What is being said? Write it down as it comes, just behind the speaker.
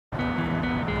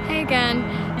me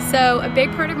again. So a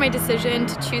big part of my decision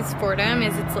to choose Fordham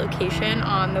is its location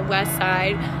on the west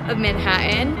side of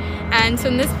Manhattan. And so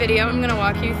in this video, I'm gonna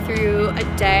walk you through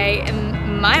a day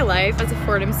in my life as a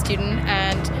Fordham student.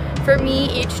 And for me,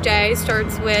 each day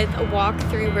starts with a walk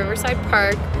through Riverside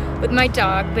Park with my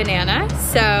dog, Banana.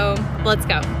 So let's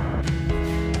go.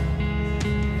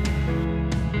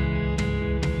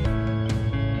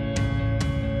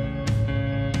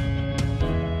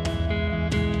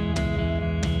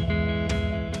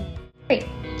 Great.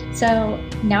 So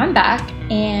now I'm back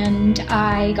and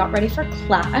I got ready for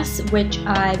class, which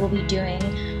I will be doing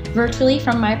virtually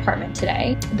from my apartment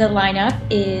today. The lineup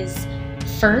is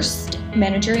first,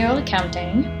 managerial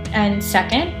accounting, and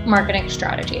second, marketing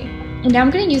strategy. And now I'm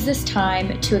going to use this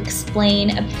time to explain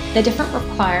the different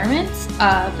requirements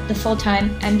of the full-time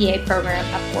MBA program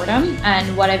at Fordham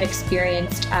and what I've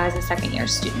experienced as a second-year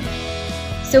student.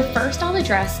 So first, I'll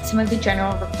address some of the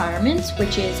general requirements,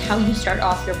 which is how you start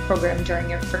off your program during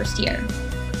your first year.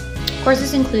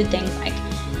 Courses include things like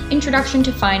Introduction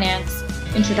to Finance,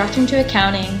 Introduction to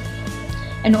Accounting,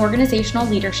 an organizational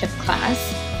leadership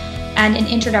class, and an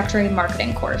introductory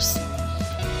marketing course.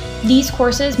 These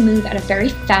courses move at a very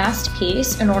fast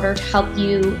pace in order to help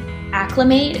you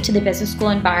acclimate to the business school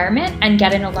environment and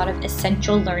get in a lot of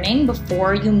essential learning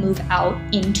before you move out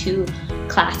into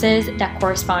classes that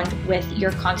correspond with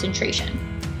your concentration.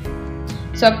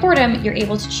 So at Fordham, you're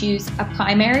able to choose a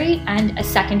primary and a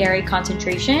secondary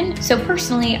concentration. So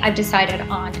personally, I've decided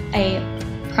on a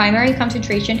primary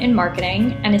concentration in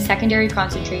marketing and a secondary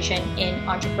concentration in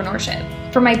entrepreneurship.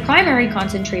 For my primary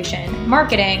concentration,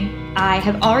 marketing, I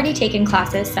have already taken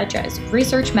classes such as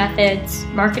research methods,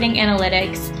 marketing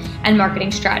analytics, and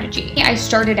marketing strategy. I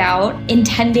started out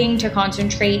intending to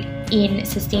concentrate in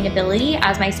sustainability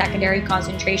as my secondary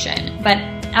concentration, but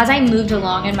as I moved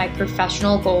along and my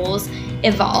professional goals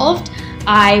evolved,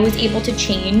 I was able to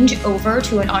change over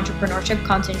to an entrepreneurship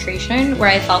concentration where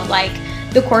I felt like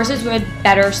the courses would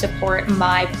better support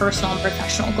my personal and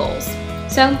professional goals.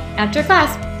 So after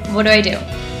class, what do?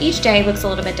 Each day looks a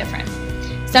little bit different.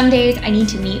 Some days I need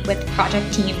to meet with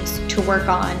project teams to work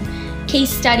on case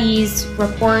studies,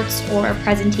 reports, or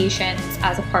presentations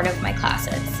as a part of my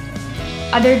classes.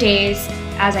 Other days,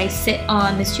 as I sit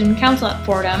on the student council at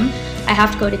Fordham, I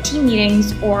have to go to team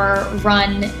meetings or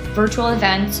run virtual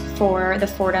events for the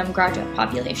Fordham graduate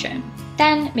population.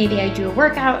 Then maybe I do a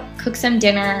workout, cook some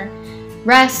dinner,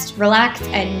 rest, relax,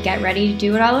 and get ready to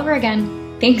do it all over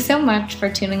again. Thanks so much for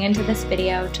tuning into this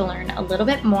video to learn a little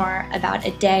bit more about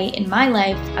a day in my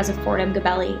life as a Fordham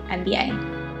Gabelli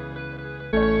MBA.